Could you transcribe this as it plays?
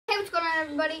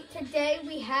everybody? Today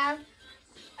we have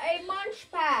a Munch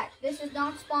Pack. This is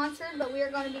not sponsored, but we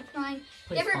are going to be trying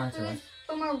different foods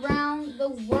from around the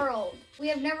world. We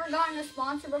have never gotten a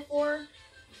sponsor before.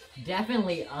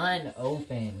 Definitely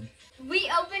unopened.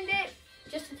 We opened it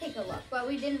just to take a look, but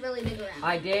we didn't really dig around.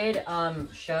 I did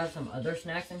shove some other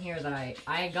snacks in here that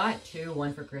I got two,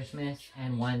 one for Christmas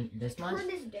and one this month. Turn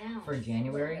this down for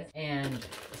January. And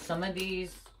some of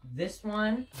these, this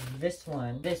one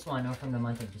are from the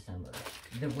month of December.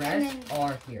 The rest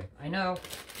are here. I know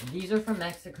these are from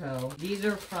Mexico. These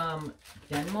are from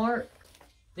Denmark.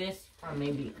 This from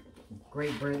maybe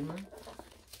Great Britain,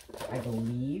 I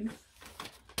believe.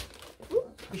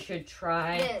 We should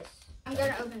try this. I'm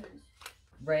gonna open this.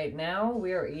 Right now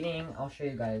we are eating, I'll show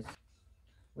you guys.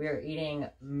 We are eating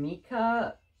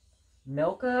Milka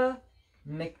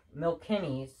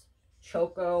Milkini's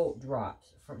Choco Drops.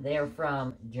 They are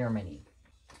from Germany.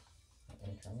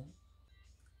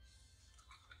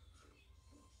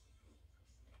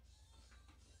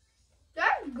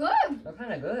 That's good. They're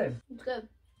kind of good. It's good.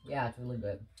 Yeah, it's really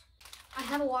good. I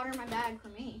have a water in my bag for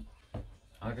me.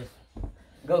 I'll just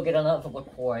go get another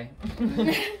LaCroix.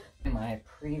 My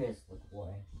previous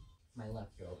LaCroix. My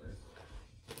leftovers.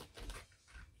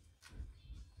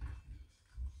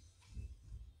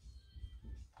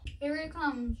 Here it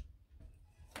comes.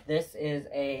 This is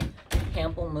a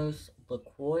Pamplemousse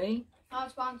LaCroix. Not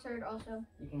sponsored also.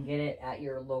 You can get it at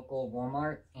your local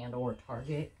Walmart and or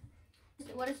Target.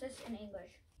 What is this in English?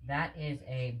 That is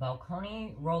a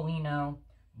Balconi Rollino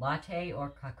Latte or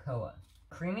Cocoa.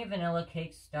 Creamy vanilla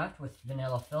cake stuffed with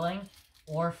vanilla filling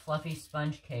or fluffy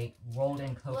sponge cake rolled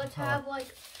in Let's have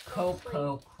like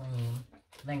cocoa cream,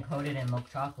 then coated in milk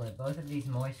chocolate. Both of these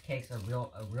moist cakes are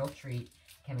a real treat.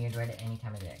 Can be enjoyed at any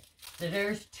time of day. So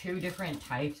there's two different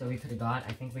types that we could have got.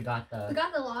 I think we got the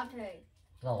latte.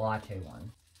 The latte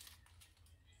one.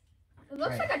 It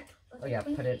looks like a oh yeah,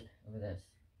 put it over this.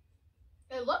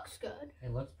 It looks good.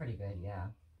 It looks pretty good,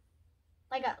 yeah.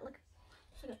 It's like a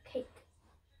cake.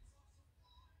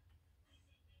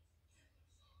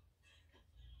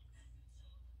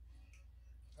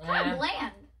 It's kind of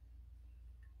bland.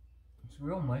 It's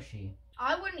real mushy.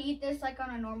 I wouldn't eat this like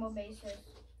on a normal basis.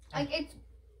 I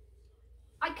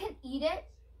can eat it,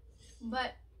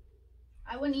 but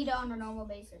I wouldn't eat it on a normal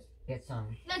basis. Get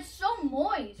some. That's so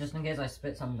moist. Just in case I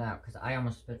spit something out, because I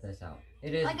almost spit this out.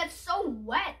 It is like it's so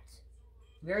wet.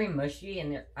 Very mushy,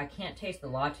 and I can't taste the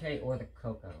latte or the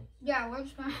cocoa. Yeah, we're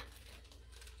just gonna.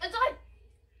 It's like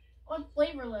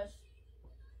flavorless.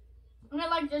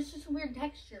 And there's just a weird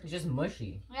texture. It's just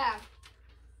mushy. Yeah.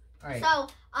 All right. So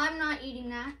I'm not eating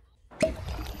that. Is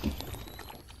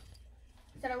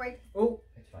that alright? Oh,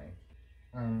 it's fine.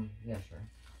 Yeah, sure.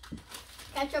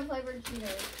 Ketchup flavored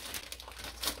Cheetos.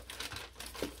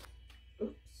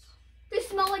 Oops. They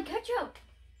smell like ketchup.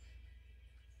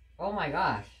 Oh my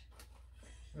gosh.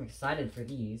 I'm excited for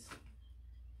these.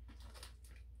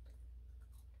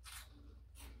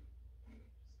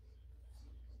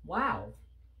 Wow.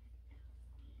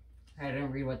 I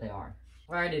didn't read what they are.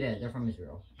 I already did. They're from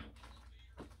Israel.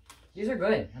 These are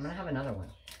good. I'm gonna have another one.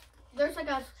 There's like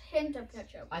a hint of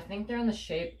ketchup. I think they're in the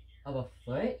shape of a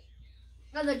foot.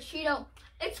 No, the Cheeto.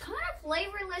 It's kind of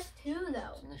flavorless too,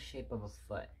 though. It's in the shape of a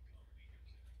foot.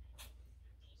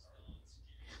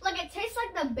 Like it tastes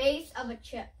like the base of a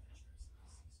chip.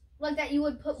 Like that you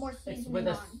would put more seasoning on. It's with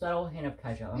a subtle hint of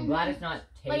ketchup. I'm glad it's not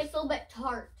taste. Like it's a little bit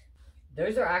tart.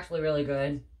 Those are actually really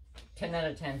good. 10 out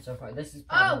of 10 so far. This is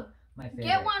probably my favorite.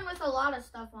 Get one with a lot of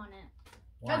stuff on it.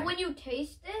 Why? Like when you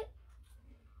taste it.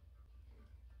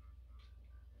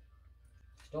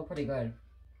 Still pretty good.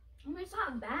 I mean, it's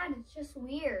not bad. It's just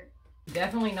weird.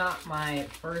 Definitely not my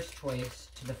first choice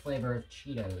to the flavor of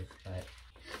Cheetos, but...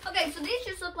 Okay, so these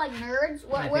just look like nerds.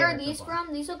 Where are these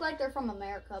from? These look like they're from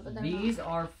America, but they're not. These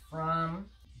are from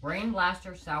Brain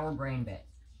Blaster Sour Brain Bit.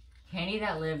 Candy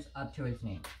that lives up to its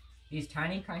name. These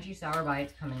tiny, crunchy sour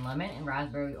bites come in lemon and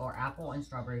raspberry or apple and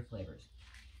strawberry flavors.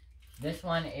 This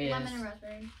one is... Lemon and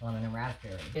raspberry. Lemon and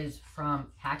raspberry. Is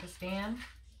from Pakistan.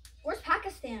 Where's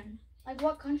Pakistan? Like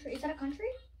what country? Is that a country?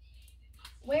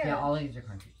 Where? Yeah, all of these are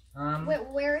countries. Wait,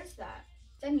 where is that?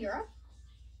 It's in Europe?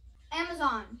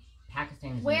 Amazon.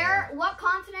 Pakistan is Where? What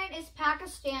continent is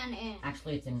Pakistan in?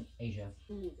 Actually, it's in Asia.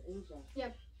 Asia.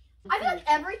 Yep. I feel like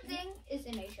everything is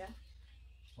in Asia.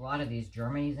 A lot of these.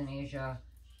 Germany's in Asia.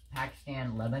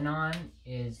 Pakistan, Lebanon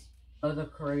is the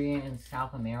Korean and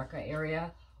South America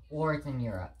area, or it's in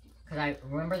Europe. Because I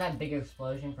remember that big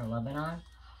explosion from Lebanon.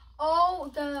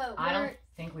 Oh, I don't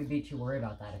think we'd be too worried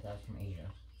about that if that was from Asia.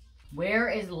 Where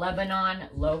is Lebanon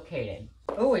located?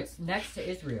 Oh, it's next to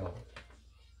Israel.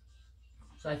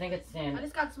 So I think it's in I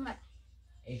just got some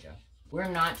Asia. we're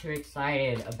not too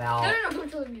excited about No, don't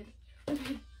tell me.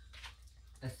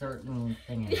 a certain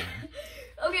thing in there.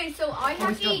 Okay, so I Oh, we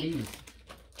have still to have eat these.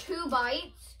 2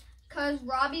 bites because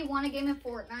Robbie won a game of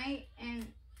Fortnite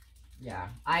and Yeah,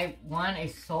 I won a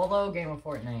solo game of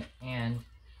Fortnite, and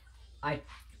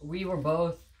we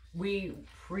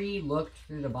pre-looked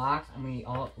through the box, and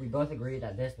we both agreed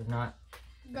that this was not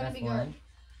the gonna best be good. one.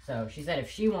 So she said if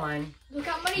she won, Look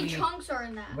how many chunks are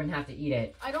in that. wouldn't have to eat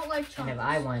it, I don't like chunks. and if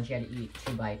I won, she had to eat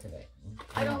 2 bites of it.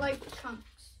 I don't like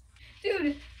chunks.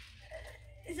 Dude,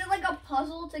 is it like a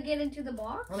puzzle to get into the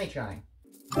box? Let me try.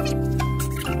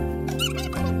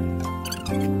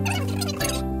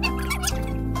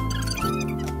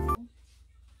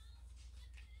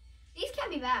 These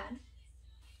can't be bad.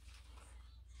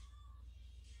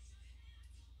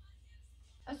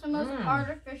 That's the most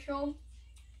artificial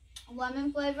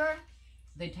lemon flavor.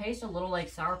 They taste a little like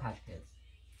Sour Patch Kids.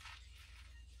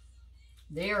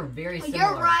 They are very similar.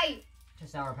 You're right. To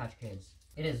Sour Patch Kids.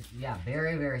 It is, yeah,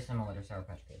 very, very similar to Sour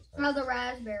Patch Kids. But, Oh, the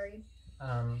raspberry.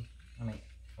 let me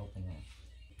open this.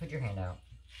 Put your hand out.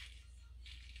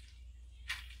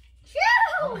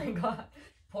 Oh my god.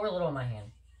 Pour a little in my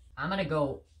hand. I'm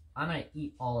gonna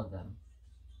eat all of them.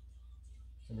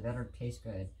 So they better taste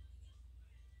good.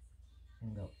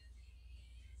 And go.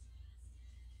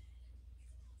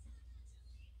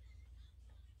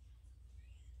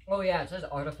 Oh yeah, it says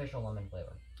artificial lemon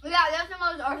flavor. Yeah, that's the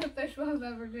most artificial I've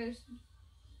ever tasted.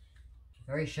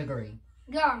 Very sugary.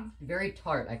 Yeah. Very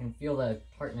tart. I can feel the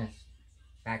tartness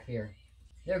back here.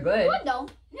 They're good. Good though.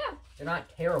 Yeah. They're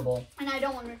not terrible. And I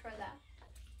don't want to try that.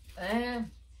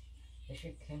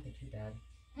 They can't be too bad.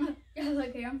 Yes, I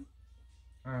can.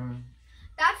 Um,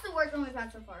 That's the worst one we've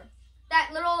had so far.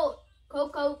 That little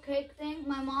cocoa cake thing,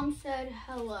 my mom said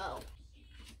hello.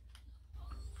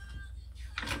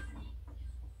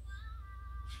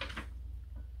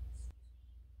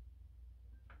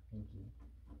 Thank you.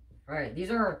 Alright,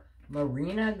 these are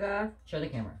show the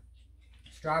camera.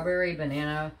 Strawberry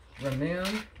Banana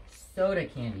Ramune Soda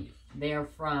Candies. They are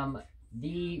from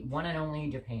the one and only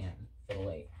Japan.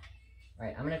 Italy.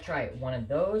 Alright, I'm gonna try one of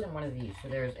those and one of these. So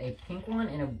there's a pink one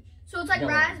and a So it's like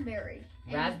yellow. raspberry.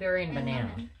 Raspberry and banana.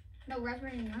 Lemon. No,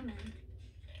 raspberry and lemon.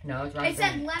 No, it's raspberry. It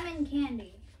said lemon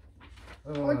candy.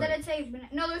 Or did it say banana?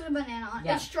 No, there's a banana on it.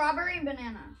 Yeah. It's strawberry and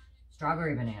banana.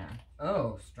 Strawberry banana.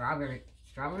 Oh, strawberry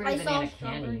I saw banana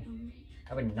strawberry. candy.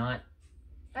 I would not.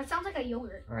 That sounds like a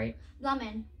yogurt. Right.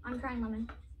 Lemon. I'm trying lemon.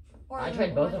 Or I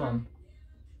tried both of them.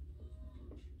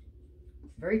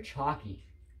 Very chalky.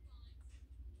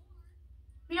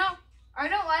 You know, I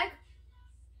don't like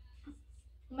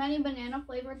many banana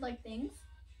flavored like things.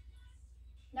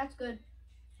 That's good.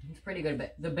 It's pretty good,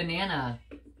 but the banana,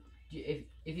 if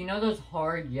you know those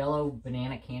hard yellow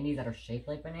banana candies that are shaped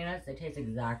like bananas, they taste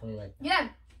exactly like that. Yeah.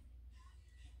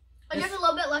 But just a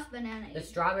little bit less banana. The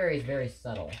strawberry is very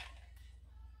subtle.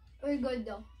 Very good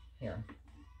though. Here.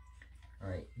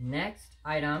 Alright, next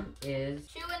item is...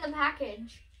 2 in the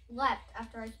package left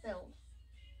after I spilled.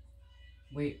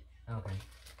 Wait, okay.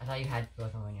 I thought you had both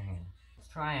of them in your hand. Let's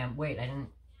try them. Wait,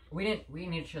 we didn't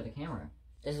need to show the camera.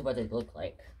 This is what they look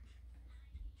like.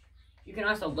 You can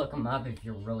also look them up if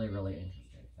you're really, really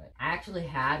interested. But I actually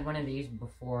had one of these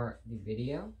before the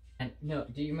video. And no,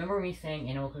 do you remember me saying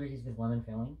animal cookies with lemon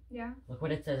filling? Yeah. Look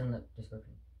what it says in the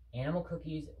description. Animal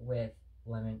cookies with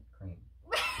lemon cream.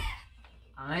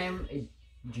 I'm a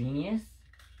genius.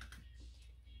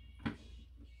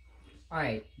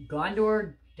 Alright,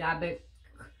 Gondor Dabik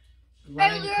I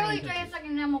lemon literally cream taste cookies. like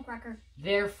an animal cracker.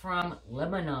 They're from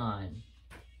Lebanon.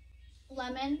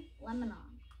 Lebanon.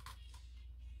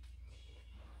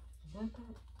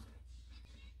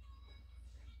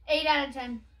 8 out of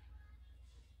 10.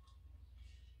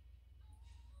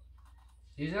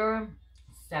 These are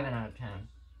 7 out of 10.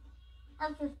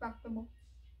 That's respectable.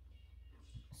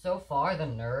 So far, the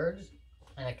Nerds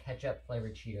and the ketchup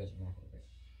flavored Cheetos are my favorite.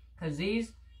 Because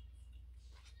these,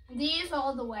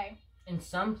 all the way. in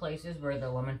some places where the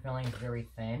lemon filling is very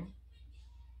thin,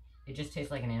 it just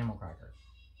tastes like an animal cracker.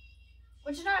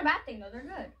 Which is not a bad thing though, they're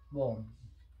good. Well,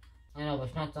 I know, but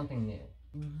it's not something new.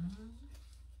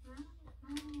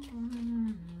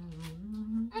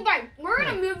 Okay, we're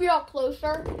gonna move y'all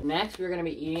closer. Next, we're going to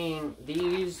be eating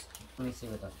these. Let me see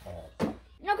what they're called.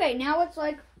 Okay, now it's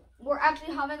like we're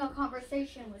actually having a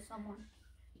conversation with someone.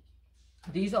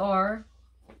 These are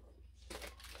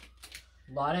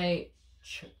Latte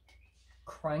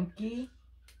Crunky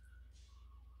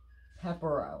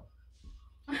Peppero.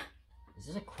 Is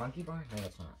this a Crunky bar? No,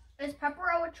 it's not. Is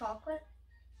Peppero with chocolate?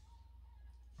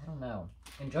 I don't know.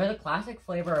 Enjoy the classic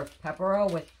flavor of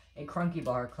Peppero with a Crunky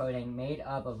bar coating made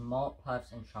up of malt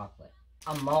puffs and chocolate.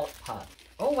 a malt puff.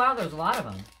 Oh, wow, there's a lot of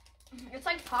them. It's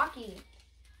like Pocky.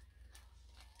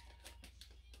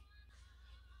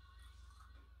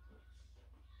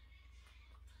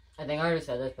 I think I already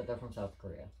said this, but they're from South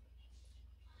Korea.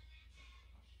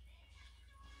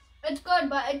 It's good,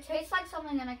 but it tastes like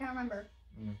something and I can't remember.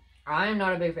 I am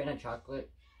not a big fan of chocolate,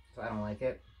 so I don't like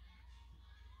it.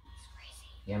 It's crazy.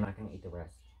 Yeah, I'm not going to eat the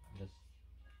rest. Just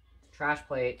trash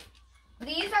plate.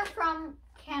 These are from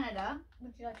Canada.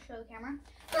 Would you like to show the camera?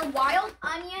 They're wild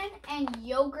onion and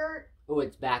yogurt. Oh,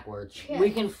 it's backwards. Chips.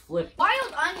 We can flip.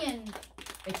 Wild onion.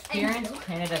 Experience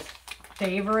Canada's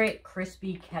favorite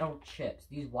crispy kettle chips.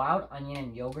 These wild onion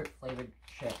and yogurt flavored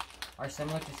chips are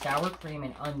similar to sour cream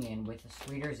and onion with a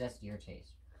sweeter, zestier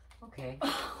taste. Okay.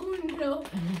 Oh no.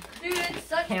 Dude, it's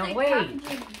such Can't thick wait.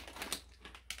 packaging.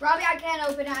 Robbie, I can't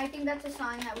open it. I think that's a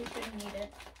sign that we shouldn't eat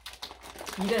it.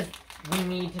 Because we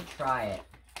need to try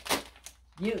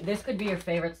it. This could be your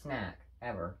favorite snack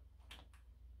ever.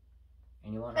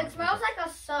 And you won't know. It smells like a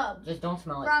sub. Just don't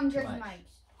smell it From too Jersey much.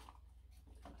 Mike's.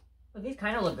 But these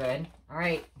kind of look good. All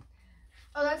right.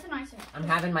 Oh, that's a nice one. I'm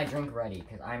having my drink ready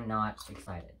because I'm not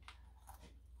excited.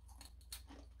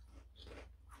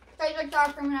 Tastes like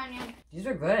sour cream and onion. These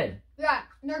are good. Yeah,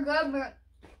 they're good, but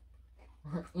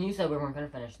You said we weren't going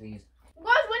to finish these. guys,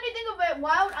 what do you think of it?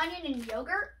 Wild onion and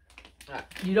yogurt?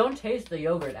 You don't taste the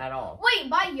yogurt at all. Wait,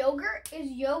 by yogurt,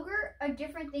 is yogurt a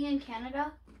different thing in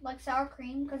Canada? Like sour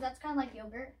cream? Because that's kind of like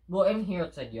yogurt. Well, in here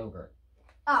it said yogurt.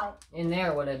 Oh. In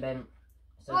there would have been...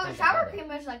 Well, sour cream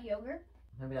is like yogurt.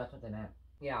 Maybe that's what they meant.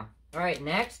 Yeah. All right,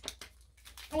 next.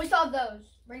 And we saw those.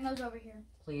 Bring those over here.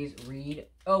 Please read.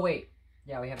 Oh, wait.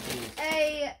 Yeah, we have these.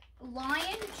 A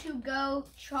Lion to Go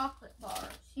chocolate bar.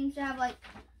 Seems to have like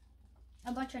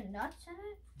a bunch of nuts in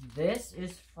it. This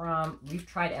is from... We've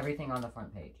tried everything on the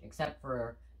front page, except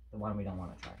for the one we don't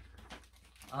want to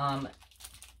try.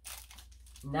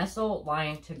 Nestle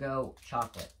Lion to Go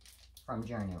chocolate from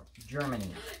Germany.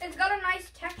 It's got a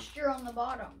nice texture on the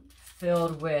bottom.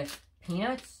 Filled with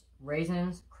peanuts,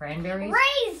 raisins, cranberries,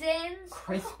 Raisins!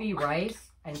 crispy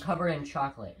rice, and covered in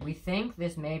chocolate. We think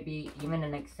this may be even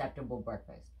an acceptable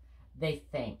breakfast. They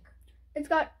think. It's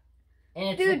got... And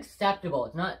it's Dude. acceptable.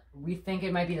 It's not... We think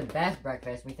it might be the best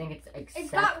breakfast. We think it's acceptable.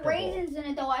 It's got raisins in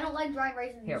it, though. I don't like dried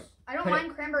raisins. Here, I don't put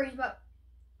mind cranberries, but...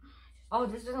 Oh,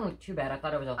 this doesn't look too bad. I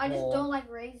thought it was a I whole... just don't like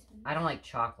raisins. I don't like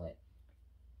chocolate.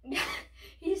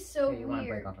 He's so Here, you want to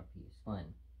break weird. off a piece. One.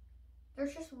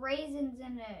 There's just raisins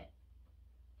in it.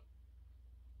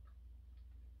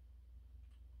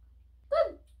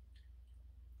 Good.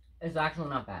 It's actually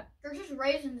not bad. There's just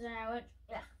raisins in it, which...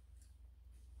 Yeah.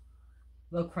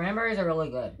 The cranberries are really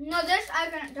good. No, this, I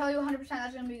can tell you 100%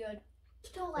 that's going to be good.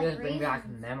 Just don't like It bring back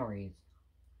raisins. memories.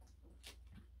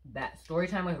 That story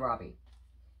time with Robbie.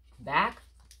 Back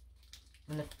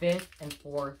in the 5th and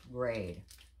 4th grade,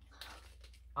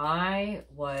 I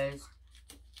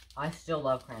still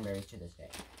love cranberries to this day.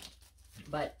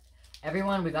 But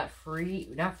everyone, we got free,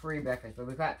 not free breakfast, but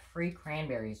we got free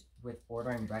cranberries with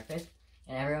ordering breakfast.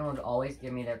 And everyone would always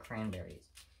give me their cranberries.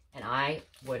 And I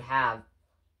would have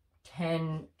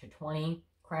 10 to 20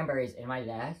 cranberries in my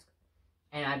desk.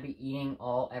 And I'd be eating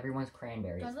everyone's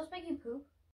cranberries. Does those make you poop?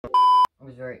 It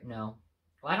was no.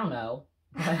 Well, I don't know.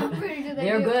 I'm pretty sure they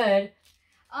They're do. good.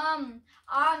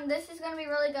 This is gonna be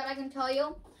really good, I can tell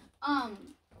you.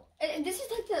 This is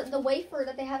like the wafer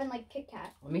that they have in like Kit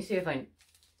Kat. Let me see if I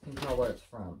can tell where it's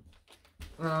from.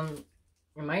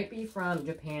 It might be from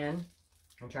Japan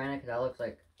or China because that looks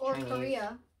like Or Chinese.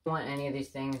 Korea. If you want any of these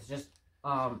things, just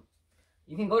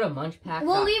you can go to munchpack.com.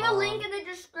 We'll leave a link in the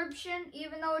description,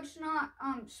 even though it's not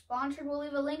sponsored. We'll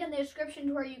leave a link in the description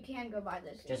to where you can go buy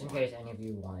this. Just in case any of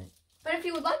you want it. But if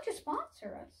you would like to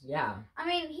sponsor us, Yeah. I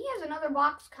mean, he has another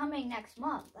box coming next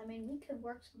month. I mean, we could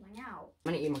work something out.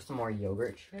 I'm gonna eat some more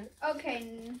yogurt shit.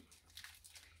 Okay,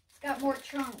 it's got more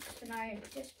chunks than I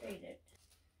anticipated.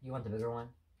 You want the bigger one?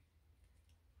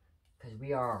 Because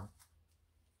we are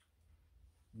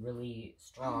really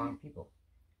strong people.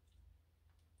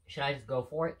 Should I just go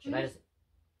for it? Should I just...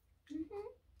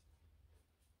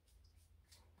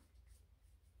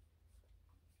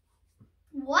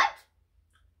 What?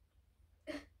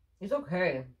 It's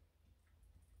okay.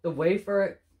 The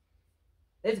wafer,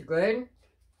 it's good,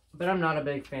 but I'm not a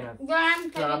big fan of But I'm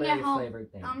taking strawberry it home.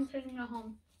 flavored things. I'm taking it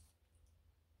home.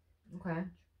 Okay.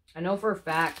 I know for a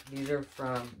fact these are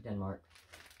from Denmark.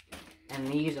 And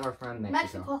these are from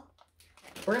Mexico.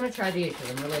 We're going to try these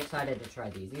because I'm really excited to try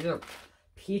these. These are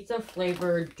pizza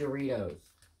flavored Doritos.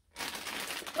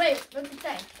 Wait, what's it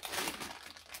say?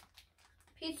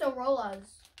 Pizza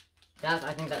Rollas.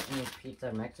 I think that means pizza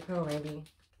in Mexico, maybe.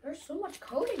 There's so much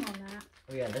coating on that.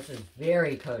 Oh yeah, this is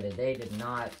very coated. They did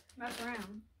not mess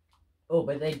around. Oh,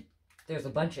 but there's a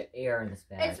bunch of air in this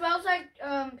bag. It smells like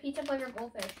pizza flavored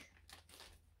goldfish.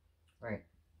 Right.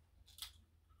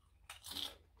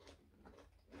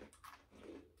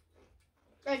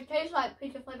 It tastes like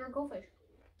pizza flavored goldfish.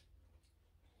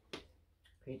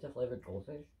 Pizza flavored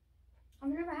goldfish?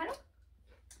 Have you never had them?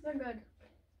 They're good.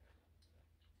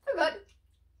 They're good.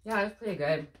 Yeah, it's pretty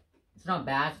good. It's not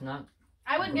bad. It's not.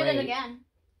 I would get it again.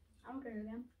 I would get it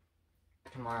again.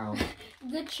 Tomorrow.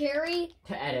 The cherry.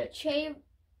 To edit.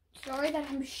 Sorry that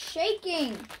I'm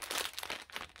shaking.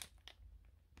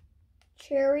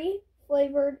 Cherry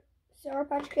flavored Sour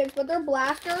Patch Kids, but they're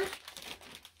blasters.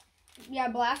 Yeah,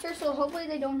 blasters. So hopefully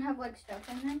they don't have like stuff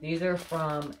in them. These are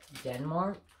from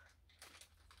Denmark.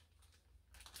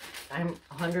 I'm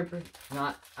 100%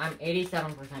 not. I'm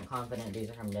 87% confident these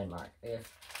are from Denmark.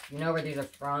 If you know where these are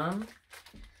from,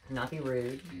 do not be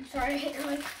rude. Sorry, I hate your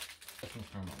life. Christmas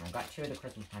time one. I've got 2 of the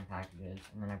Christmas time packages,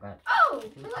 and then I've got. Oh,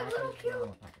 2 they're like little cute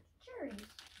cherries.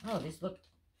 Oh, these look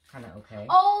kind of okay.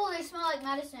 Oh, they smell like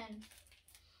medicine.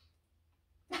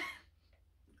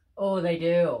 Oh, they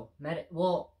do.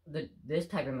 This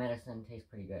type of medicine tastes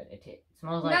pretty good. It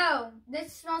smells like. No,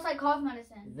 this smells like cough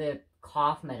medicine. The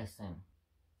cough medicine.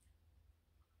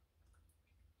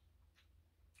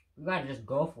 You gotta just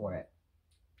go for it.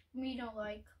 Me don't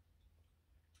like.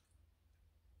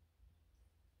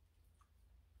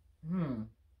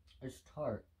 It's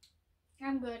tart.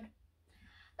 I'm good.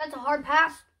 That's a hard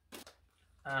pass.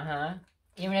 Uh-huh.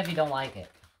 Even if you don't like it.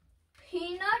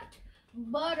 Peanut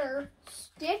butter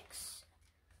sticks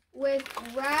with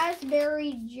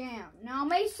raspberry jam. Now, it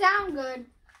may sound good,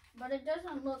 but it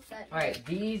doesn't look that good. Alright,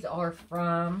 these are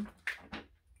from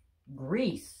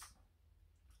Greece.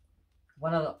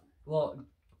 One of the,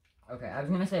 okay, I was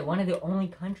going to say one of the only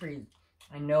countries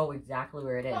I know exactly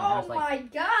where it is. Oh my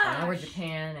gosh! I know where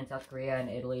Japan and South Korea and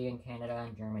Italy and Canada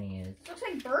and Germany is. It looks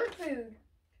like bird food.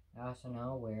 I also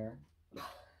know where.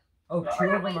 Oh, 2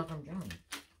 of them are from Germany.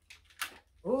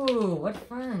 Ooh, what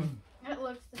fun! It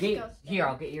looks disgusting. Here,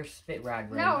 I'll get your spit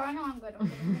rag ready. No, I know I'm good.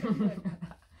 I'm good.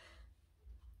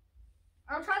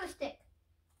 I'll try the stick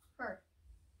first.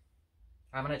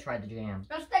 I'm gonna try the jam.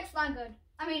 The stick's not good.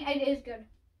 I mean, it is good.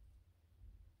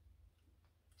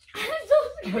 I'm so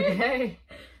scared. Okay.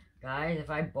 Guys, if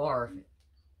I barf,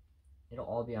 it'll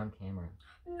all be on camera.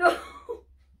 No.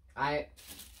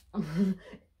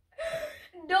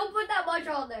 Don't put that much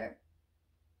on there.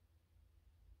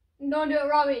 Don't do it,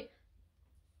 Robbie.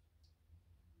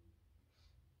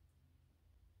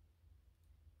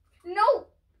 No.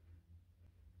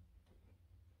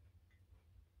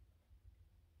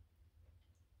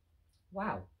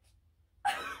 Wow.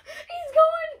 He's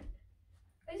going.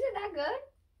 Is it that good?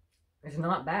 It's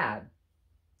not bad.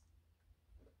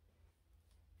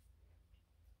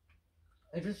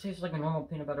 It just tastes like a normal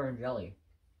peanut butter and jelly.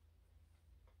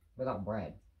 Without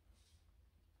bread.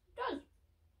 It does.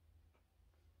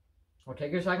 Well,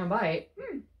 take your second bite.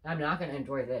 I'm not going to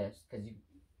enjoy this because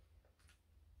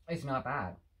it's not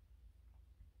bad.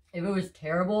 If it was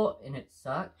terrible and it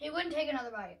sucked, He wouldn't take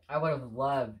another bite. I would have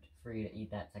loved for you to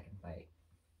eat that second bite.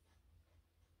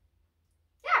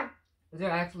 Yeah. These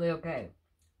are actually okay.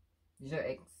 These are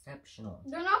exceptional.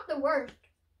 They're not the worst.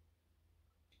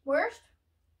 Worst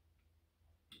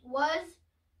was,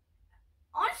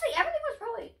 honestly, everything was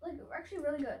probably, actually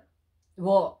really good.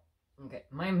 Well, okay.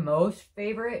 My most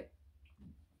favorite,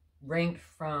 ranked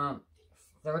from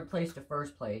 3rd place to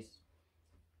 1st place,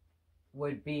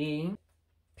 would be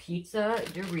pizza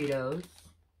Doritos.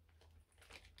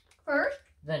 First?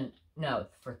 No,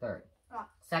 for 3rd. Ah.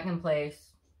 2nd place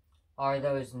are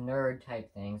those nerd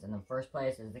type things, and the 1st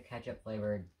place is the ketchup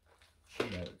flavored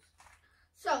Cheetos.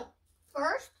 So,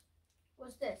 first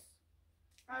was this.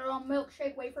 A little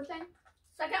milkshake wafer thing.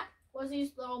 Second was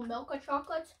these little Milka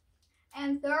chocolates.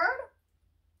 And third,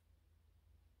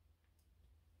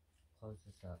 Close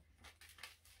this up.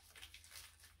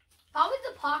 probably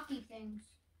the Pocky things.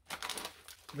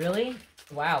 Really?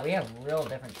 Wow, we have real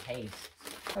different tastes.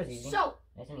 That was easy. So,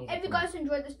 Nice and easy if you for me. guys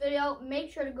enjoyed this video,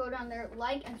 make sure to go down there,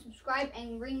 like and subscribe,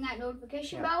 and ring that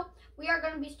notification bell. We are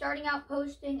going to be starting out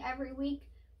posting every week.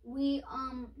 We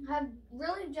have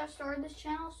really just started this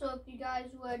channel, so if you guys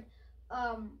would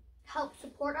help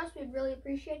support us, we'd really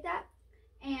appreciate that.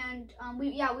 And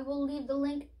we will leave the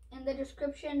link in the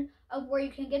description of where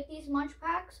you can get these Munch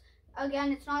Packs.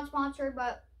 Again, it's not sponsored,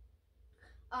 but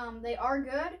they are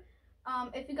good.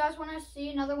 If you guys want to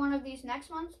see another one of these next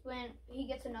month when he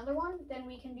gets another one, then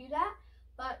we can do that.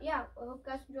 But yeah, I hope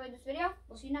you guys enjoyed this video.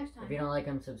 We'll see you next time. If you don't like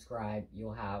and subscribe,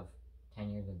 you'll have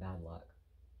 10 years of bad luck.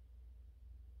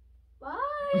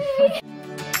 Bye.